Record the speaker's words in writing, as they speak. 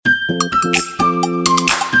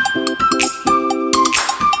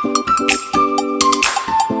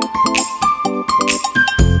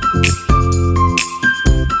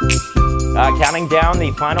Counting down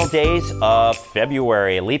the final days of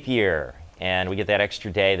February, leap year, and we get that extra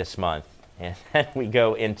day this month. And then we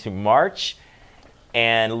go into March,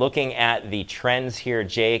 and looking at the trends here,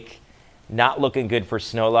 Jake, not looking good for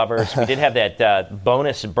snow lovers. We did have that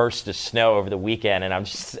bonus burst of snow over the weekend, and I'm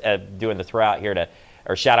just doing the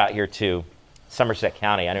shout out here to Somerset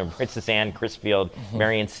County. I know Princess Anne, Chrisfield,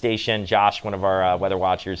 Marion Station, Josh, one of our weather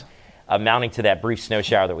watchers, amounting to that brief snow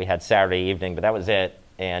shower that we had Saturday evening, but that was it.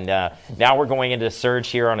 And now we're going into a surge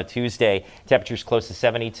here on a Tuesday. Temperatures close to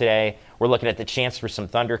 70 today. We're looking at the chance for some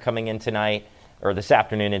thunder coming in tonight, or this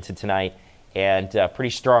afternoon into tonight, and a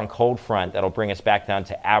pretty strong cold front that'll bring us back down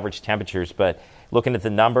to average temperatures. But looking at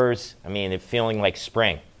the numbers, I mean, it's feeling like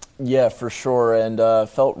spring. Yeah, for sure, and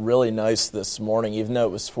felt really nice this morning, even though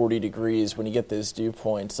it was 40 degrees. When you get those dew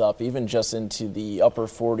points up, even just into the upper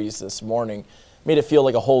 40s this morning, made it feel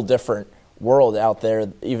like a whole different world out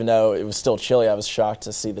there. Even though it was still chilly, I was shocked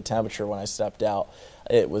to see the temperature when I stepped out.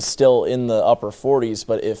 It was still in the upper 40s,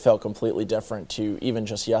 but it felt completely different to even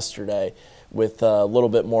just yesterday, with a little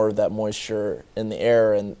bit more of that moisture in the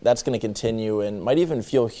air, and that's going to continue and might even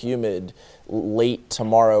feel humid late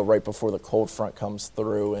tomorrow right before the cold front comes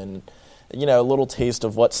through, and a little taste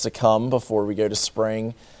of what's to come before we go to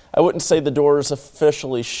spring. I wouldn't say the door is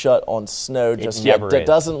officially shut on snow just yet. It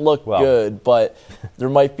doesn't look good, but there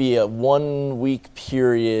might be a 1 week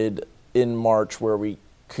period in March where we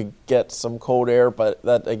could get some cold air, but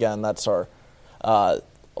that's our La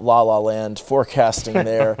La Land forecasting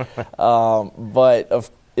there.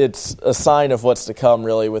 But it's a sign of what's to come,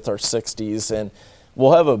 really, with our 60s. And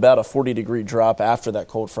we'll have about a 40-degree drop after that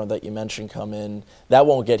cold front that you mentioned come in. That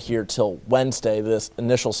won't get here till Wednesday. This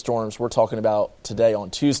initial storms we're talking about today on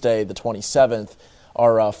Tuesday, the 27th,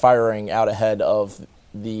 are firing out ahead of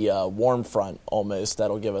the warm front almost.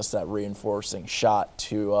 That'll give us that reinforcing shot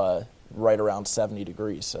to right around 70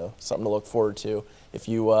 degrees. So something to look forward to if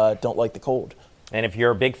you don't like the cold. And if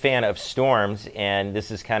you're a big fan of storms, and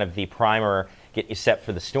this is kind of the primer, get you set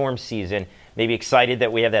for the storm season, maybe excited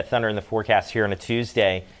that we have that thunder in the forecast here on a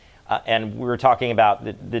Tuesday. And we were talking about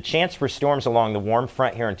the chance for storms along the warm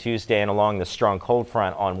front here on Tuesday and along the strong cold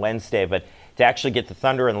front on Wednesday. But to actually get the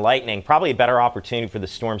thunder and lightning, probably a better opportunity for the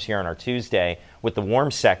storms here on our Tuesday with the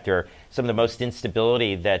warm sector. Some of the most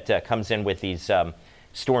instability that comes in with these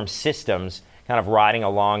storm systems kind of riding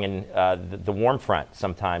along in the warm front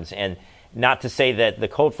sometimes. And not to say that the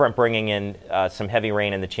cold front bringing in some heavy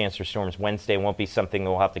rain and the chance for storms Wednesday won't be something that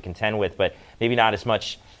we'll have to contend with, but maybe not as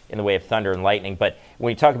much in the way of thunder and lightning. But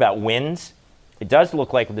when you talk about winds, it does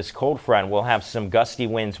look like with this cold front, we'll have some gusty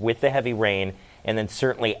winds with the heavy rain, and then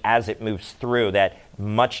certainly as it moves through, that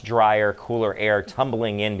much drier, cooler air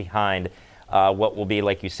tumbling in behind what will be,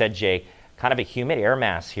 like you said, Jake, kind of a humid air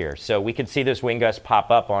mass here. So we could see those wind gusts pop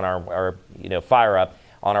up on our fire up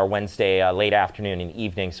on our Wednesday late afternoon and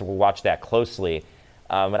evening, so we'll watch that closely.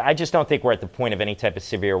 But I just don't think we're at the point of any type of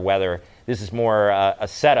severe weather. This is more a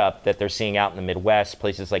setup that they're seeing out in the Midwest,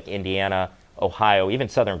 places like Indiana, Ohio, even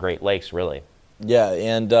southern Great Lakes, really. Yeah,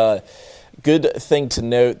 and good thing to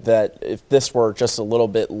note that if this were just a little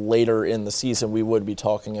bit later in the season, we would be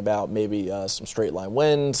talking about maybe some straight line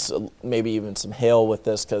winds, maybe even some hail with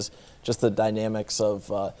this, because just the dynamics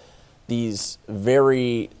of these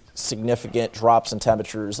very significant drops in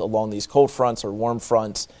temperatures along these cold fronts or warm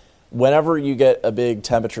fronts. Whenever you get a big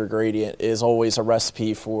temperature gradient is always a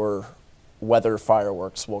recipe for weather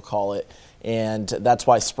fireworks, we'll call it. And that's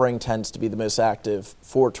why spring tends to be the most active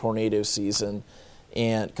for tornado season.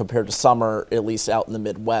 And compared to summer, at least out in the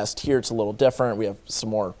Midwest, here it's a little different. We have some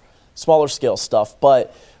more smaller scale stuff.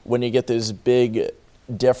 But when you get those big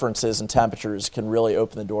differences in temperatures, can really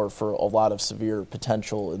open the door for a lot of severe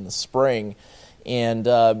potential in the spring. And,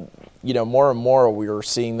 more and more we are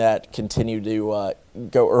seeing that continue to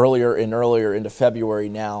go earlier and earlier into February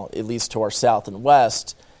now, at least to our south and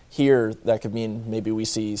west. Here, that could mean maybe we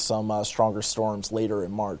see some stronger storms later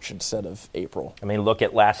in March instead of April. I mean, look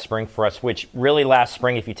at last spring for us, which really last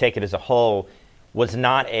spring, if you take it as a whole, was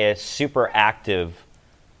not a super active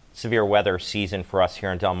severe weather season for us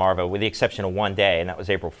here in Delmarva, with the exception of one day, and that was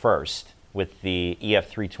April 1st, with the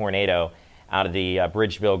EF3 tornado out of the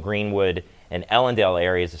Bridgeville, Greenwood, and Ellendale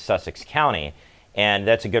areas of Sussex County. And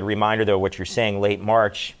that's a good reminder, though, what you're saying, late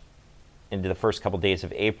March into the first couple days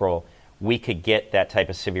of April, we could get that type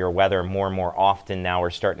of severe weather more and more often. Now we're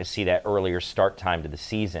starting to see that earlier start time to the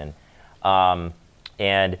season. And,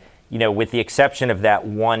 with the exception of that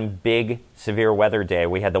one big severe weather day,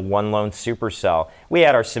 we had the one lone supercell. We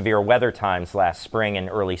had our severe weather times last spring and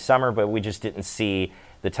early summer, but we just didn't see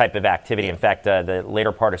the type of activity. In fact, the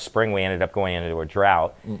later part of spring, we ended up going into a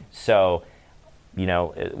drought. So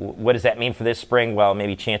what does that mean for this spring? Well,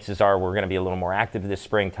 maybe chances are we're going to be a little more active this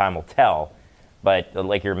spring. Time will tell. But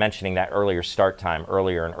like you're mentioning, that earlier start time,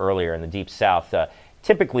 earlier and earlier in the Deep South,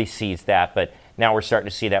 typically sees that. But now we're starting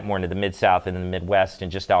to see that more into the Mid-South and the Midwest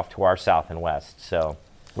and just off to our south and west. So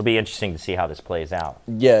it'll be interesting to see how this plays out.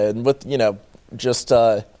 Yeah, and with, just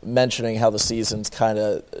mentioning how the season's kind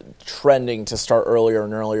of trending to start earlier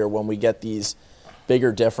and earlier when we get these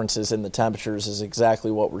bigger differences in the temperatures is exactly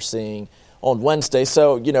what we're seeing on Wednesday.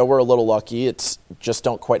 So, we're a little lucky. It's just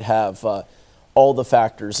don't quite have all the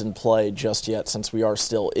factors in play just yet since we are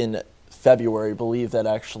still in February. I believe that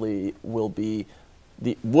actually would be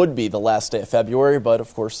the last day of February, but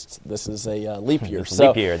of course this is a leap year.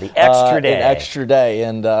 Leap year, the extra day. An extra day,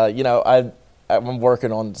 and I'm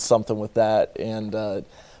working on something with that, and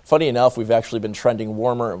funny enough, we've actually been trending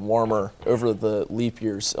warmer and warmer over the leap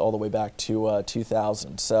years all the way back to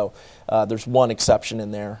 2000. So there's one exception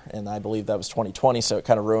in there, and I believe that was 2020, so it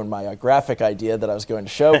kind of ruined my graphic idea that I was going to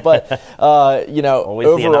show. But, overall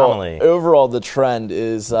the trend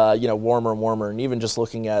is, warmer and warmer, and even just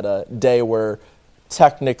looking at a day where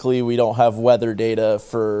technically we don't have weather data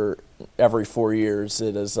for every 4 years,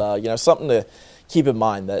 it is, something to keep in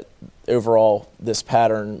mind that overall this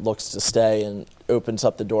pattern looks to stay and opens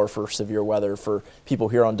up the door for severe weather for people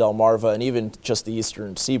here on Delmarva and even just the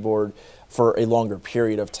eastern seaboard for a longer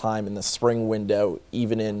period of time in the spring window,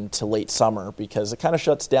 even into late summer, because it kind of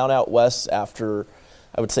shuts down out west after,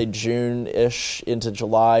 I would say, June-ish into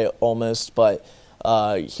July almost. But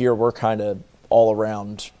here we're kind of all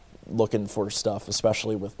around looking for stuff,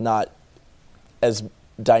 especially with not as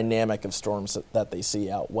dynamic of storms that they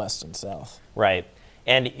see out west and south. Right.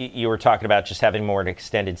 And you were talking about just having more an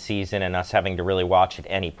extended season and us having to really watch at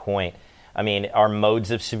any point. I mean, our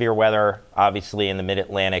modes of severe weather, obviously in the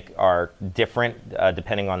mid-Atlantic, are different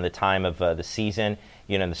depending on the time of the season.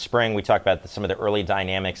 In the spring, we talked about some of the early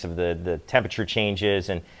dynamics of the temperature changes,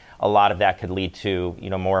 and a lot of that could lead to,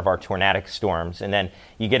 more of our tornadic storms. And then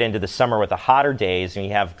you get into the summer with the hotter days, and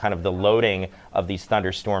you have kind of the loading of these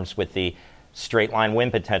thunderstorms with the straight line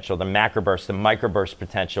wind potential, the macroburst, the microburst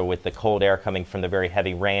potential with the cold air coming from the very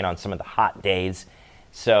heavy rain on some of the hot days.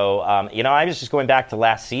 So, I was just going back to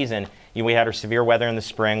last season. We had our severe weather in the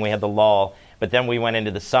spring, we had the lull, but then we went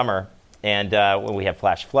into the summer, and we had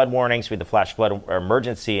flash flood warnings. We had the flash flood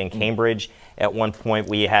emergency in Cambridge. At one point,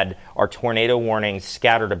 we had our tornado warnings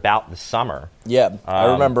scattered about the summer. Yeah,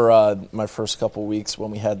 I remember my first couple weeks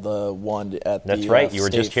when we had the one at That's right. You were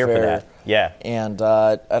just here for that. Yeah. And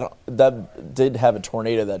that did have a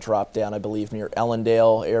tornado that dropped down, I believe, near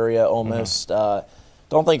Ellendale area almost.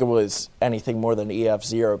 Don't think it was anything more than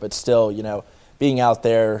EF0, but still, being out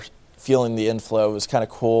there, feeling the inflow was kind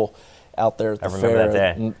of cool. Out there at the fair, that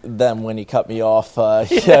day. And then when he cut me off,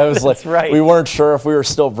 it was like right. We weren't sure if we were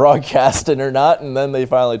still broadcasting or not, and then they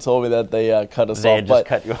finally told me that they cut us off. Just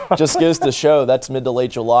cut you off. Just goes to show that's mid to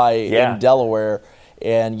late July in Delaware,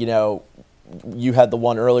 and you had the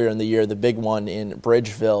one earlier in the year, the big one in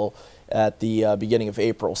Bridgeville at the beginning of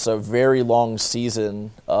April. So very long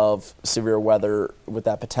season of severe weather with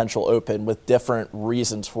that potential open, with different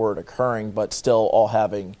reasons for it occurring, but still all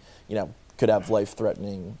having could have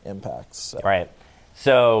life-threatening impacts. So. Right.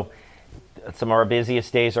 So some of our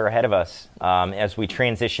busiest days are ahead of us as we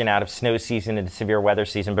transition out of snow season into severe weather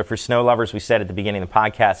season. But for snow lovers, we said at the beginning of the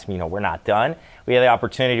podcast, we're not done. We have the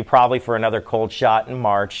opportunity probably for another cold shot in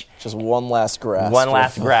March. Just one last grasp.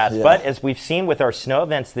 Yeah. But as we've seen with our snow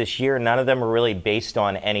events this year, none of them were really based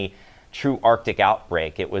on any true Arctic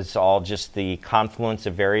outbreak. It was all just the confluence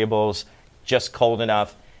of variables, just cold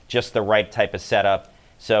enough, just the right type of setup.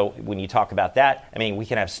 So when you talk about that, we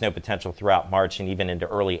can have snow potential throughout March and even into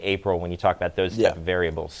early April when you talk about those type of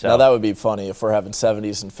variables. So now that would be funny if we're having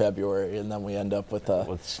 70s in February and then we end up with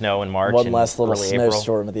snow in March. One last little snowstorm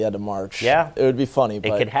snowstorm at the end of March. Yeah. It would be funny. It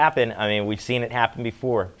could happen. We've seen it happen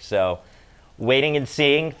before. So waiting and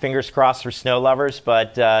seeing, fingers crossed for snow lovers,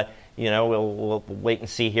 but we'll wait and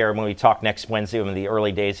see here when we talk next Wednesday in the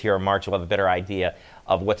early days here in March. We'll have a better idea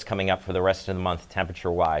of what's coming up for the rest of the month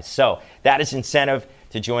temperature-wise. So that is incentive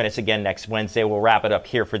to join us again next Wednesday. We'll wrap it up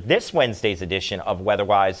here for this Wednesday's edition of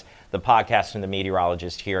Weatherwise, the podcast from the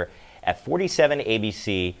Meteorologist here at 47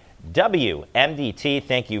 ABC WMDT.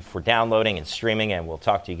 Thank you for downloading and streaming, and we'll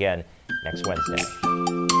talk to you again next Wednesday.